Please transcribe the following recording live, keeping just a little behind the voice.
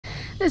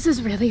This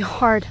is really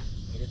hard.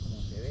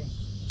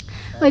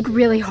 Like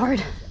really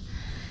hard.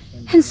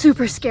 And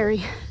super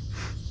scary.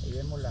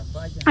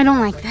 I don't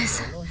like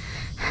this.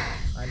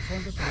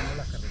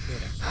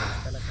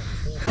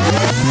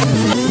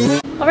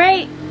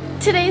 Alright,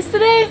 today's the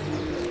day.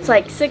 It's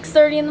like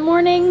 6:30 in the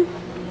morning.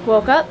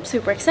 Woke up,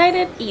 super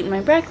excited, eating my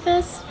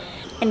breakfast,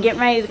 and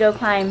getting ready to go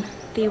climb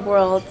the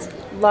world's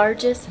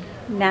largest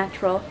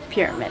natural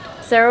pyramid,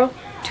 Cerro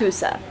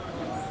Tusa.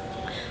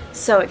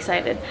 So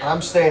excited.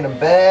 I'm staying in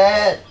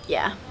bed.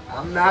 Yeah.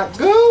 I'm not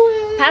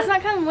going. Pat's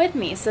not coming with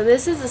me, so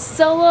this is a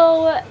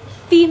solo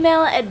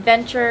female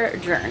adventure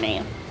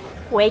journey.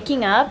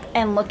 Waking up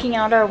and looking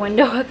out our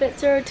window up at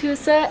Cerro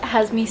Tusa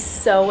has me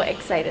so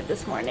excited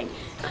this morning.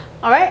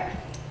 Alright,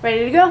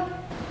 ready to go?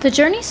 The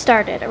journey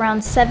started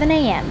around 7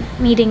 a.m.,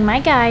 meeting my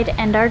guide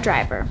and our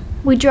driver.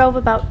 We drove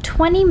about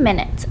 20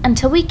 minutes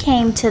until we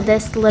came to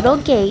this little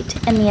gate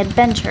and the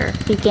adventure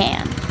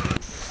began.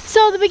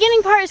 So the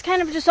beginning part is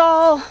kind of just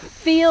all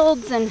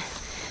fields and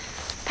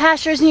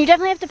pastures, and you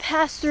definitely have to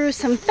pass through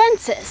some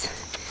fences.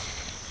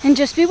 And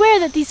just beware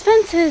that these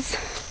fences,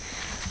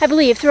 I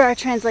believe through our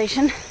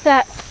translation,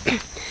 that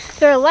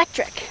they're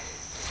electric.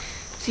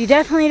 So you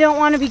definitely don't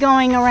want to be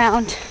going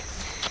around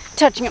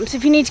touching them. So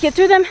if you need to get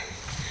through them,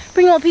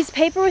 bring a little piece of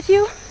paper with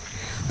you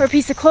or a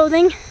piece of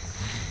clothing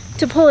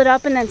to pull it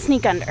up and then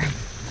sneak under.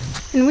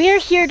 And we are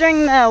here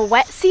during the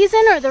wet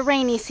season or the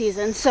rainy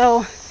season,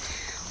 so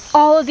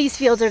all of these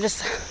fields are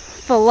just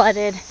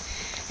flooded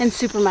and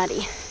super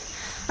muddy.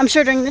 I'm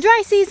sure during the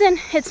dry season,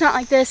 it's not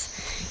like this.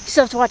 You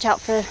still have to watch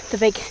out for the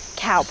big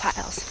cow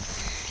piles.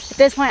 At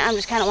this point, I'm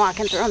just kind of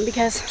walking through them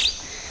because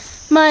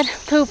mud,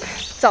 poop,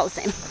 it's all the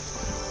same.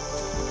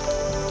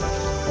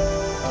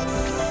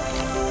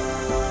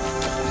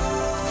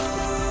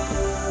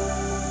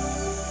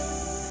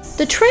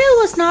 The trail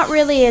was not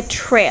really a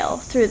trail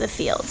through the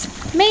fields,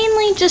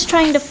 mainly just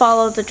trying to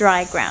follow the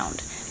dry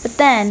ground. But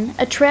then,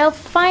 a trail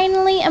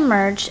finally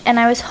emerged, and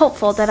I was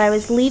hopeful that I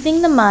was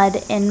leaving the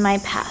mud in my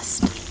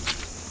past.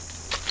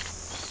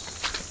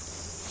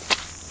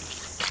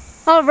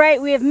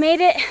 Alright, we have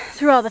made it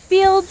through all the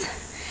fields,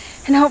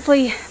 and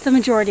hopefully the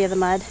majority of the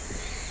mud.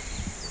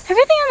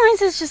 Everything online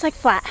says just like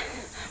flat,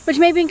 which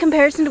maybe in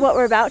comparison to what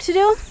we're about to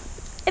do,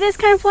 it is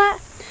kind of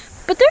flat.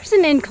 But there's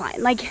an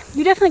incline, like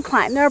you definitely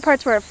climb. There are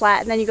parts where it's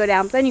flat and then you go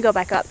down, but then you go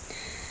back up.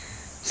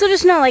 So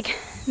just know like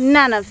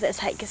none of this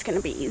hike is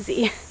gonna be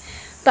easy.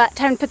 But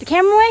time to put the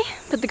camera away,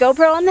 put the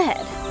GoPro on the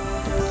head.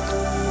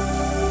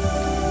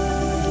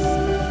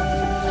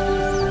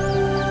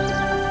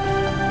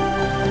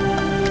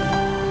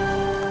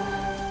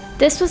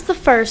 This was the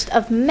first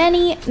of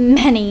many,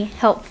 many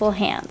helpful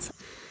hands.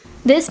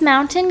 This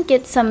mountain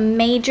gets some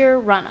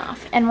major runoff,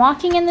 and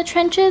walking in the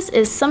trenches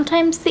is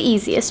sometimes the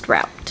easiest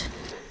route.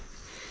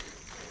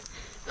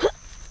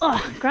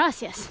 Oh,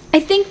 gracias.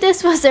 I think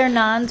this was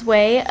Hernan's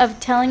way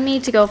of telling me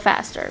to go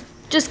faster.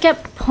 Just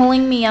kept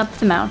pulling me up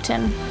the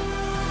mountain.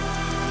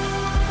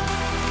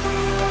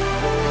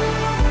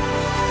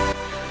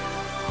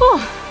 Oh,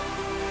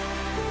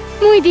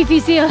 muy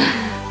difícil.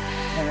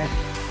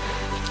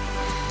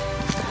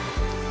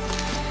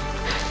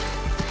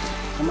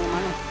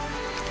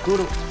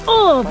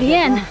 Oh,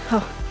 bien.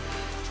 Oh.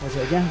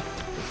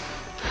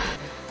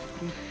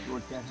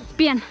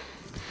 Bien.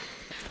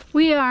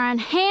 We are on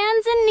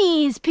hands and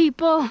knees,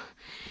 people.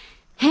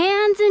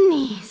 Hands and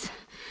knees.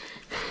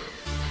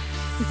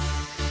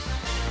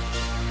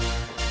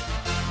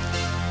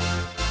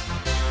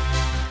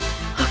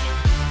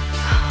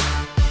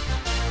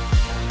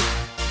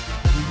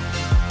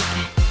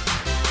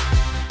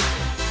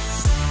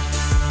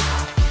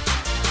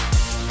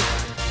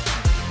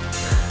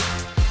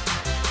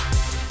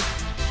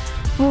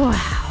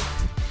 Wow.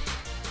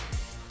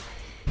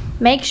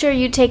 Make sure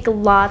you take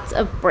lots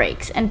of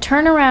breaks and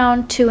turn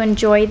around to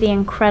enjoy the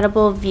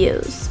incredible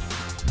views.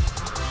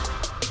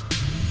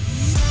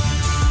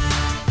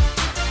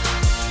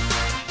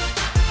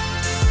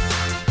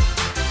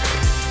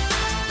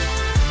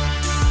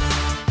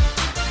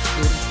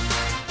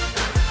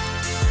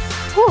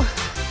 Whew.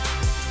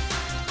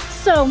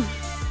 So,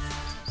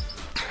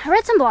 I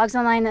read some blogs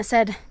online that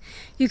said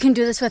you can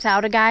do this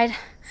without a guide.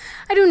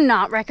 I do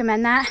not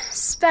recommend that,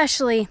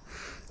 especially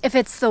if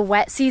it's the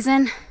wet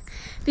season.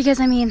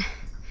 Because I mean,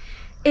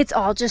 it's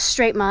all just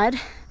straight mud.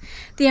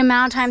 The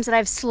amount of times that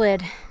I've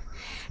slid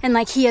and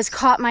like he has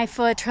caught my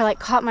foot or like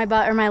caught my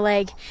butt or my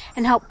leg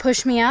and helped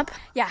push me up.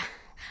 Yeah,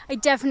 I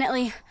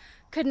definitely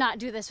could not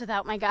do this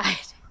without my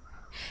guide.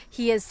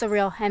 He is the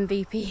real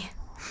MVP.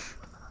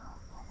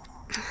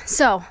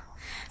 So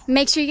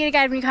make sure you get a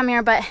guide when you come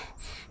here, but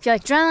if you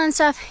like adrenaline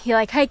stuff, you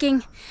like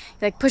hiking,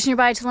 you like pushing your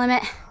body to the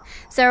limit,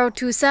 Cerro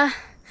Tusa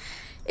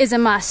is a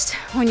must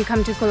when you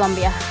come to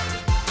Colombia.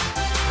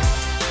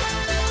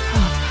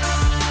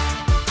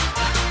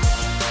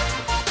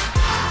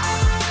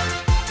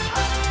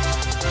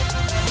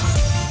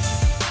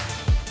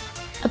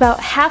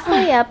 About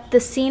halfway up, the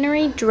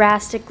scenery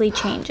drastically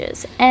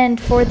changes, and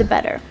for the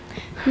better.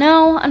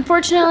 No,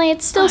 unfortunately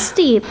it's still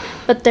steep,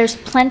 but there's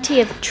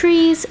plenty of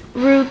trees,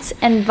 roots,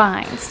 and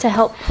vines to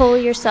help pull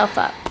yourself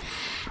up.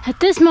 At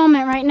this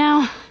moment right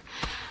now,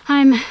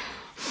 I'm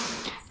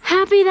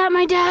happy that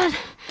my dad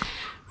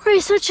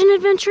raised such an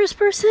adventurous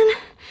person,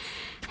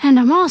 and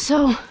I'm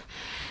also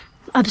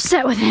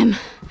upset with him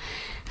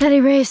that he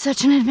raised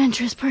such an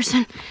adventurous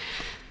person,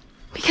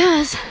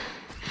 because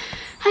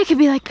I could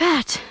be like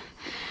Pat,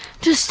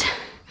 just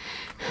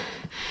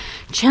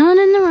chilling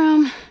in the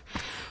room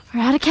or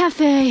at a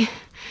cafe,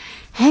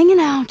 hanging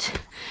out.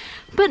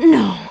 But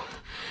no,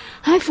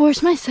 I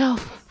forced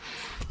myself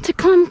to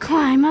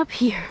climb up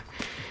here,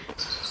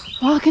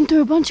 walking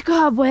through a bunch of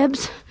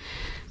cobwebs.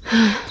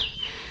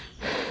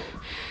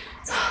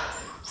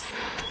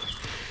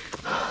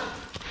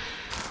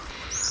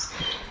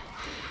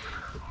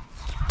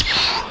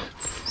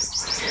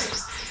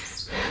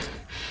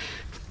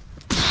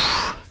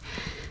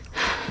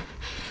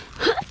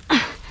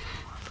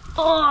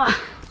 Oh.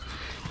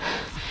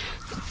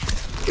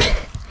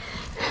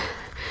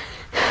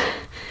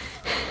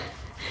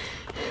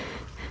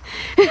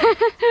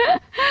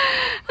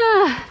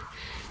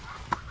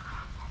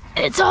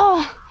 It's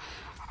all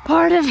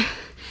part of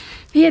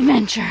the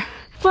adventure.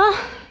 Well,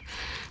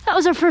 that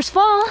was our first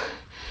fall.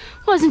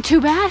 Wasn't too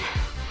bad.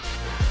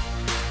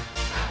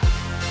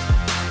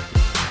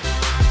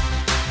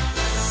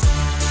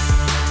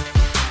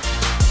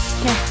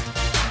 Okay.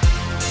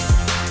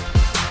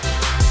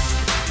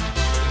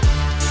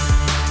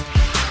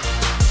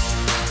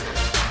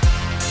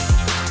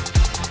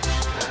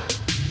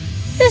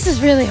 This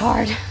is really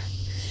hard.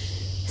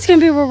 It's gonna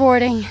be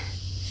rewarding,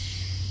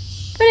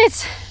 but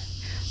it's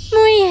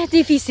muy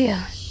difícil.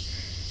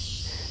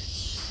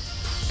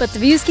 But the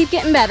views keep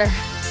getting better.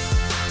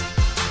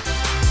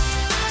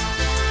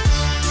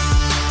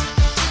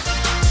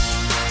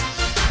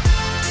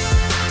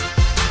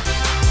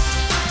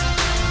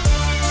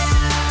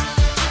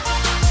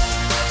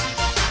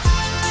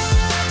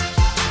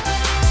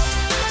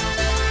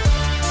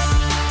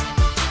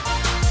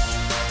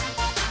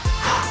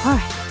 All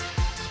right,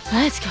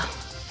 let's go.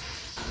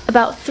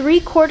 About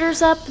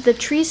 3/4 up, the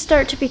trees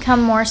start to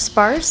become more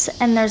sparse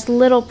and there's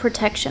little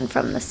protection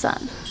from the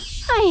sun.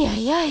 Ay,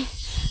 ay, ay.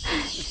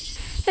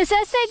 ¿Es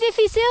este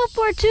difícil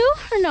por tú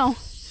or no?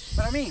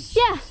 Para mí.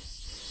 Yeah.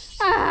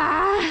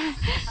 Ah.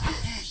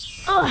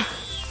 Oh.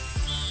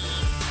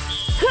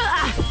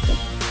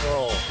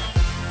 Oh.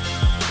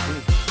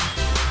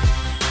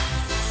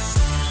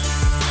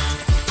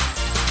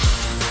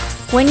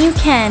 When you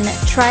can,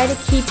 try to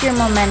keep your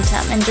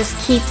momentum and just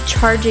keep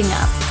charging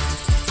up.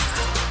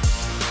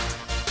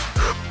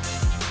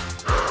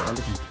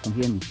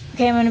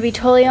 Okay, I'm gonna be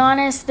totally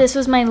honest, this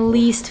was my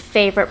least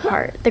favorite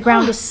part. The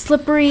ground was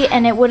slippery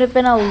and it would have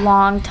been a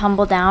long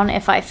tumble down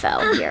if I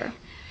fell here.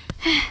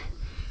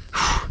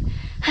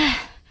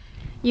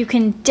 You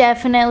can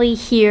definitely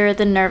hear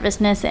the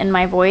nervousness in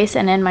my voice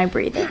and in my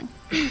breathing.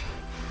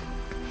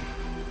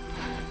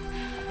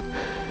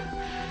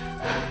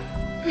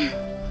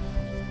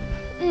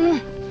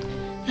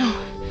 No.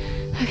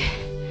 Okay.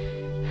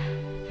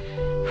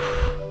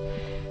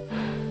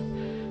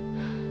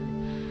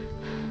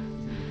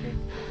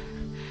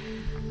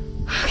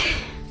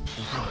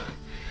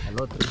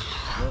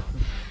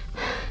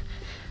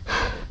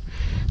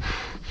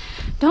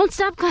 Don't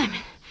stop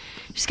climbing.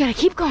 Just gotta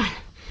keep going.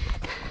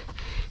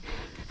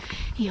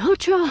 Y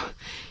otro.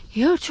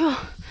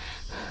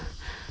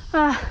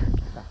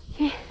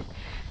 Okay.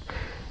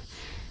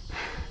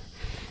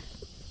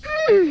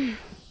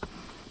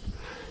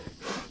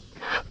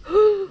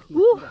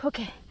 Woo,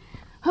 okay.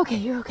 Okay,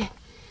 you're okay.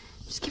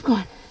 Just keep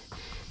going.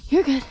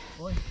 You're good.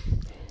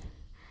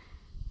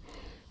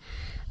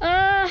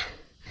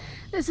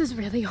 This is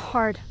really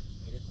hard.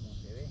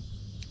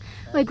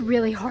 Like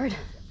really hard.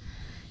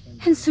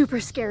 And super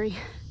scary.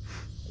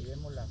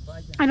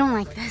 I don't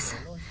like this.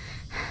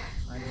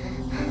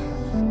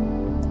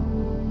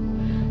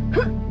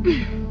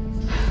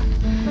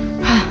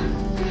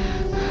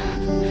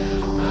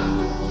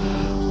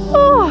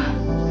 Oh.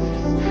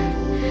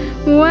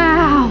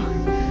 Wow.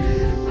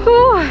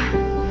 Oh.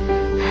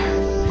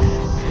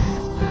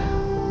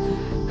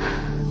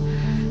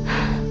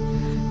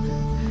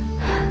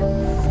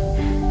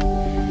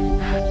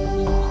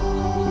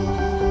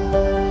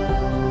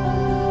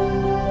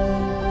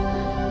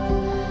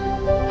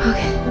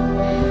 Okay.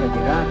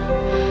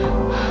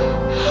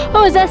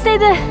 Oh, does that say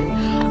the...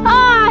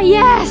 Ah,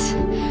 yes!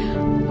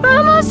 We're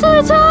almost to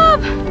the top!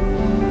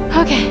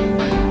 Okay,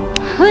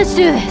 let's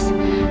do this.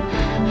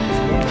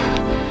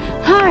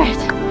 All right.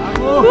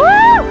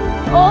 Woo!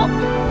 Oh,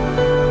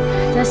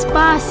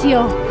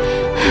 despacio.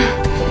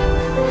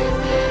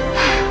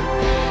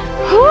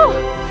 Woo!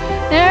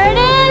 There it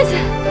is!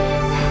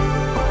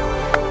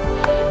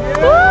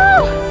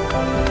 Woo!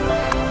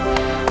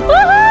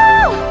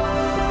 Woohoo!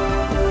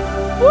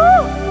 Woo!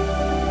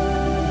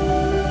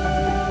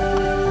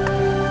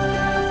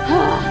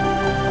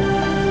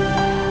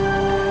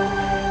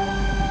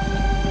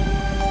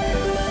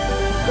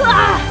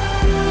 Ah!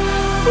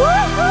 Woo!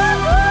 Woo!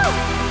 Woo!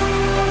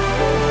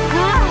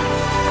 Ah!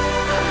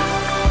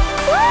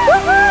 Woo!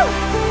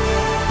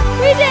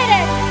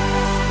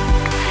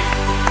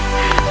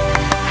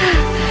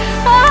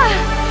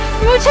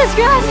 Muchas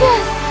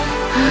gracias.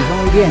 Está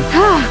muy bien.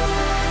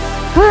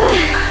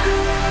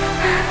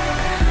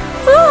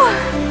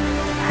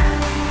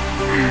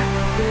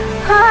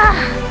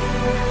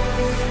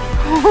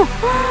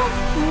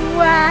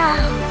 Wow.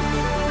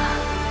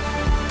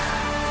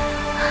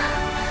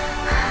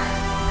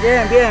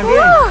 Bien, bien,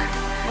 bien.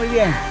 Muy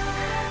bien.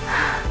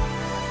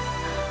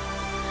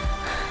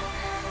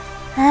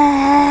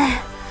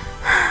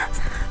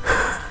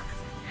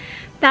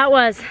 That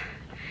was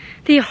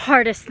the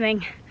hardest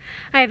thing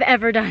I've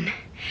ever done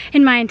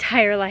in my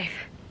entire life.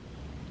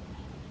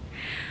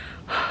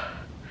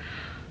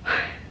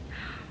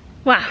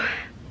 Wow.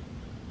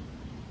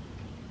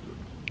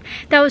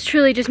 That was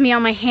truly just me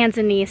on my hands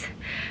and knees,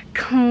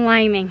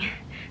 climbing.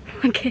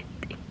 Look at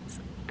these.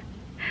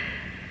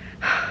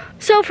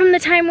 So from the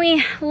time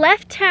we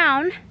left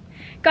town,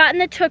 got in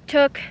the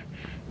tuk-tuk,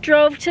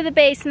 drove to the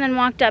base and then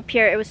walked up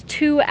here, it was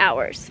 2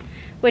 hours,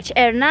 which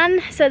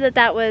Hernan said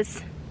that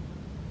was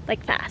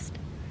like fast.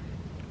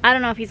 I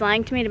don't know if he's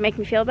lying to me to make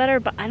me feel better,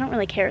 but I don't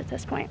really care at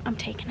this point. I'm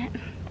taking it.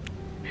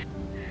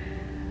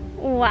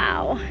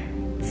 Wow,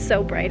 it's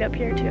so bright up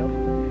here too.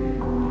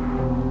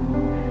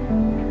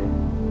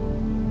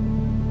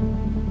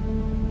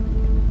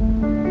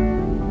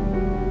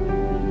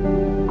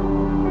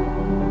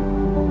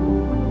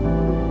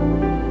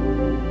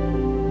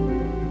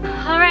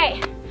 All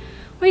right,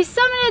 we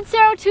summited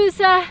Cerro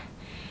Tusa,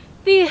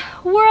 the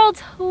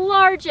world's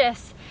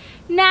largest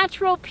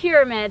natural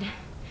pyramid.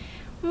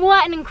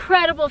 What an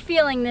incredible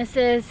feeling this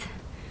is.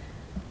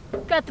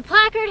 Got the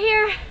placard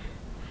here.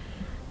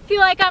 Feel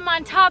like I'm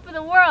on top of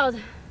the world.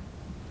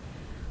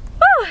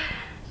 Woo!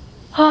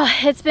 Oh,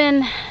 it's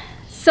been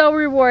so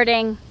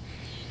rewarding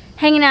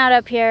hanging out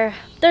up here.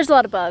 There's a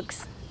lot of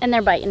bugs and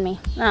they're biting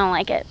me. I don't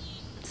like it.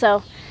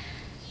 So,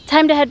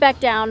 time to head back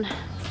down.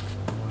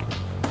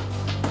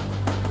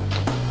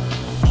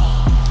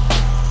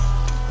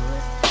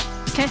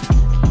 Okay.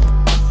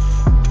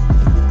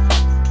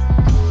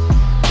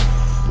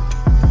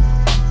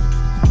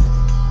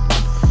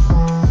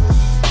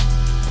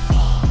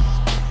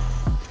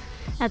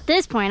 At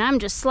this point, I'm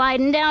just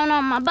sliding down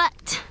on my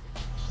butt.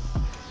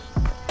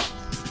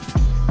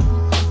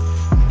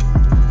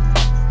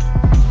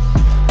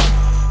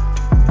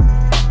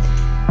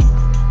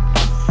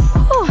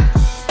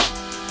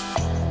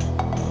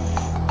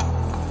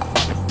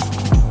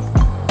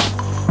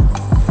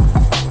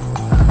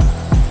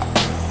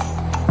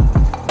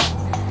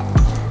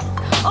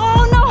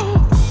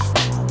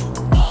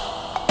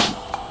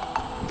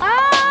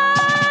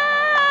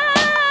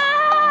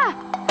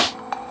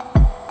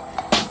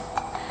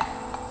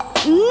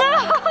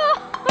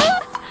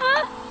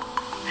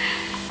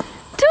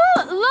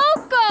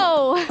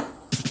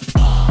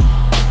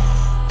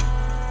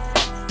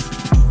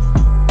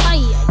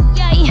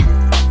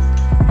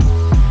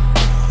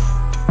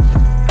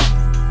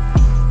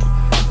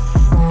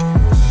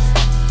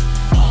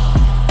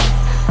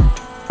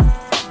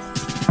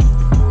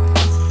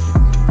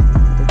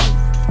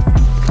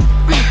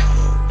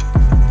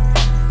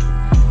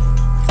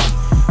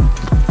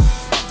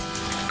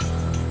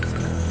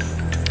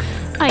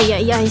 Ay,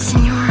 ay, ay,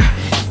 señor.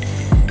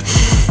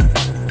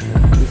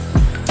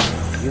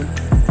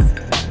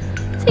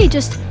 Sí,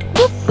 just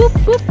boop, boop,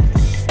 boop.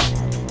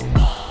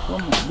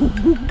 ¿Cómo? Boop,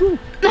 boop, boop.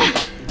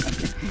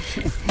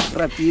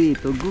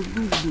 Rapidito, boop,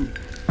 boop, boop.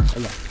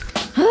 Hola.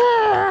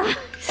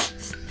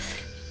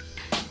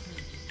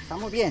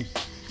 ¿Estamos bien?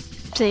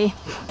 Sí.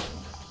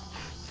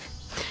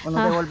 ¿O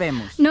nos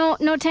devolvemos? No,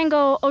 no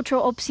tengo otra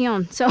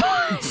opción, so.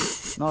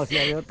 No, si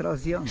hay otra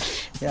opción,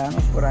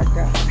 quedarnos por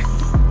acá.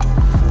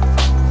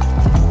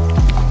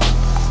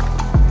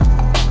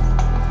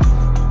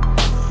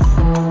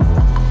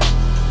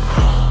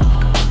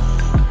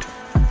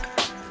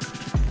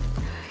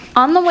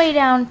 On the way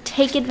down,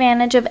 take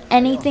advantage of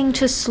anything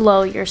to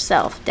slow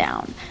yourself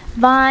down.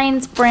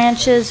 Vines,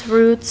 branches,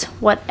 roots,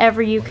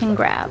 whatever you can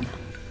grab.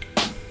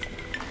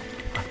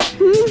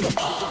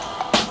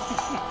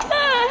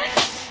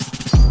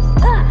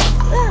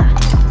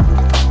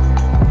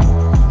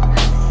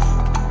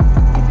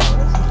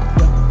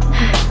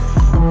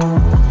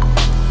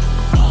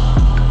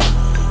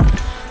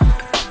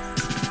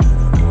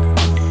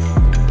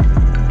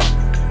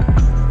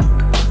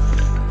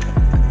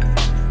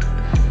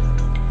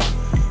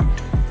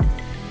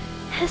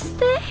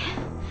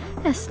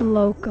 Es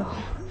loco.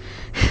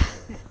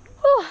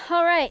 Whew,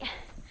 all right,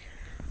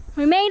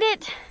 we made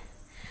it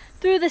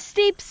through the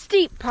steep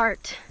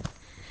part.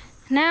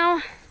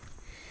 Now,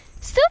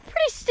 still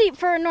pretty steep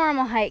for a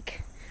normal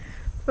hike,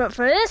 but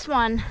for this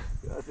one,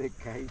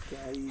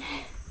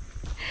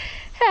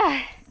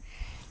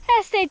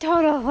 este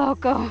todo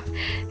loco.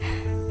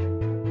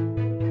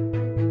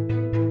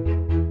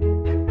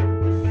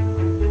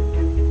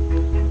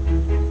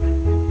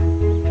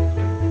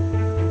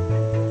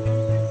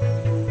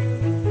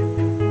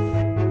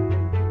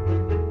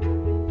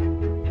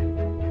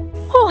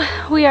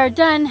 We are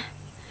done.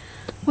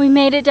 We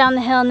made it down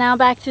the hill, now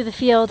back through the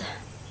field.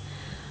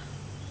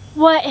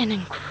 What an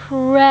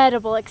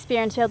incredible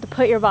experience to be able to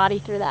put your body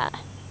through that.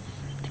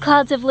 The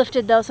Clouds have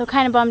lifted though, so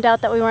kind of bummed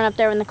out that we weren't up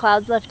there when the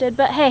clouds lifted,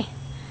 but hey,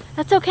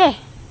 that's okay.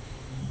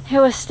 It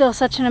was still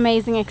such an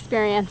amazing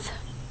experience.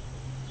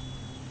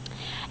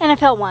 And I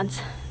fell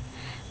once.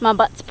 My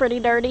butt's pretty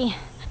dirty.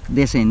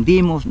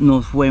 Descendimos,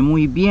 nos fue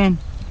muy bien,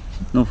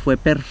 nos fue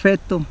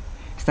perfecto.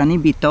 Están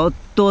invitados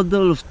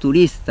todos los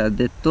turistas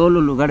de todos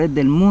los lugares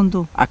del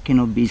mundo a que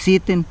nos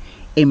visiten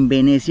en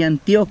Venecia,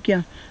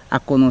 Antioquia, a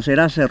conocer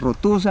a Cerro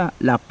Tusa,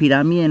 la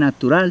pirámide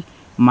natural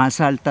más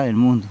alta del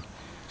mundo.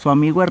 Su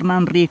amigo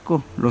Hernán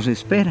Rico los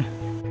espera.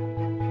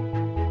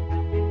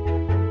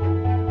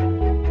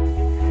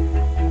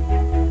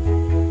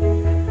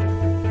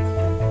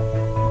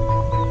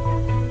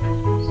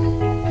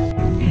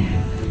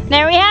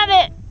 There we have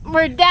it.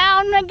 We're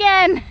down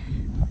again.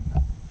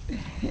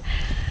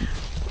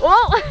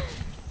 Well,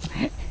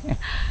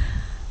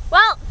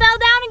 fell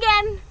down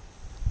again.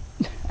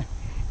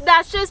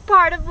 That's just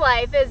part of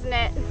life, isn't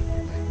it?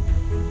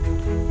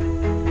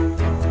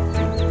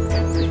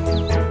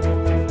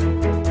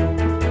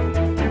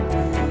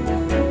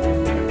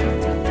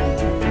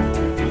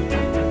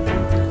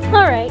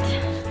 All right.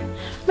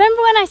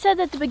 Remember when I said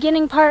that the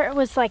beginning part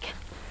was like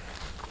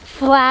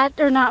flat,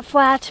 or not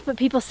flat, but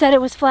people said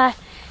it was flat,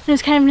 and it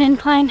was kind of an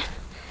incline?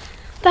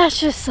 That's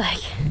just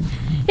like,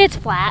 it's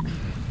flat.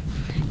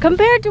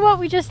 Compared to what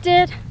we just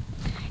did,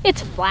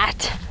 it's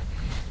flat.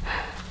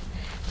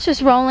 It's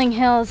just rolling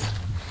hills,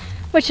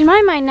 which in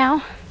my mind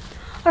now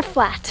are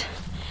flat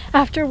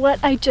after what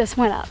I just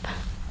went up.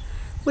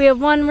 We have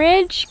one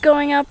ridge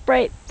going up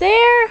right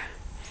there,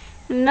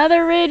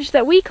 another ridge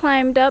that we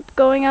climbed up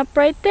going up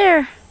right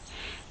there,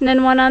 and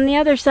then one on the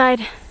other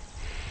side.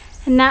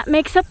 And that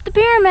makes up the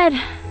pyramid.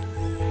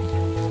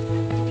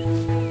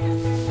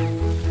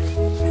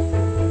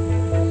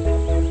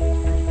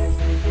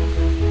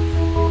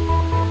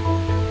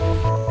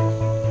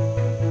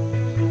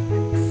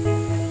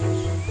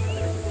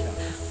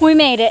 We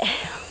made it.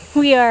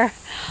 We are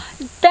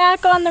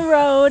back on the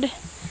road.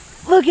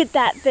 Look at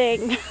that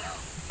thing.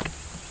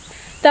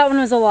 That one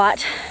was a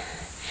lot.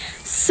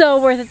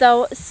 So worth it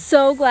though.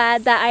 So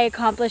glad that I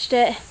accomplished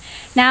it.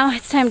 Now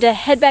it's time to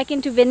head back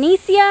into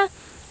Venecia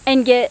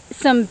and get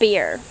some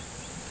beer,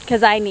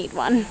 because I need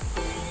one.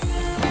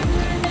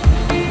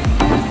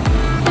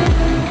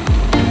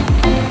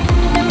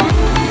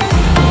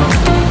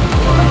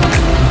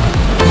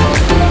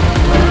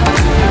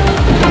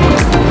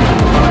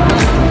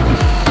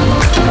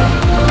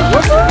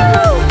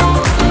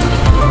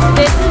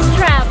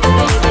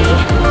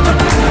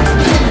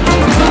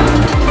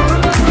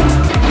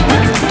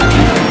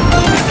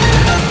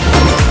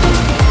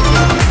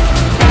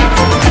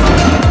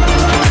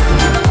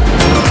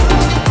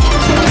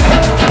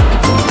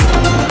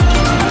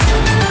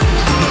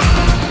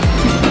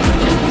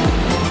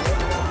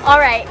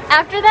 Alright,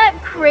 after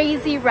that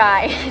crazy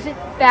ride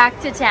back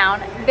to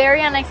town,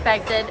 very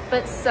unexpected,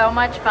 but so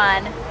much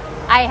fun.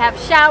 I have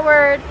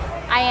showered,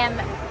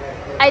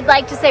 I'd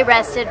like to say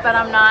rested, but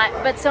I'm not.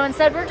 But so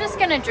instead we're just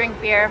gonna drink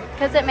beer,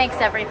 because it makes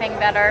everything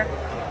better.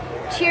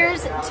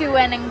 Cheers to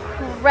an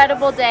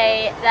incredible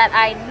day that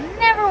I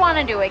never want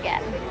to do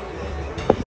again.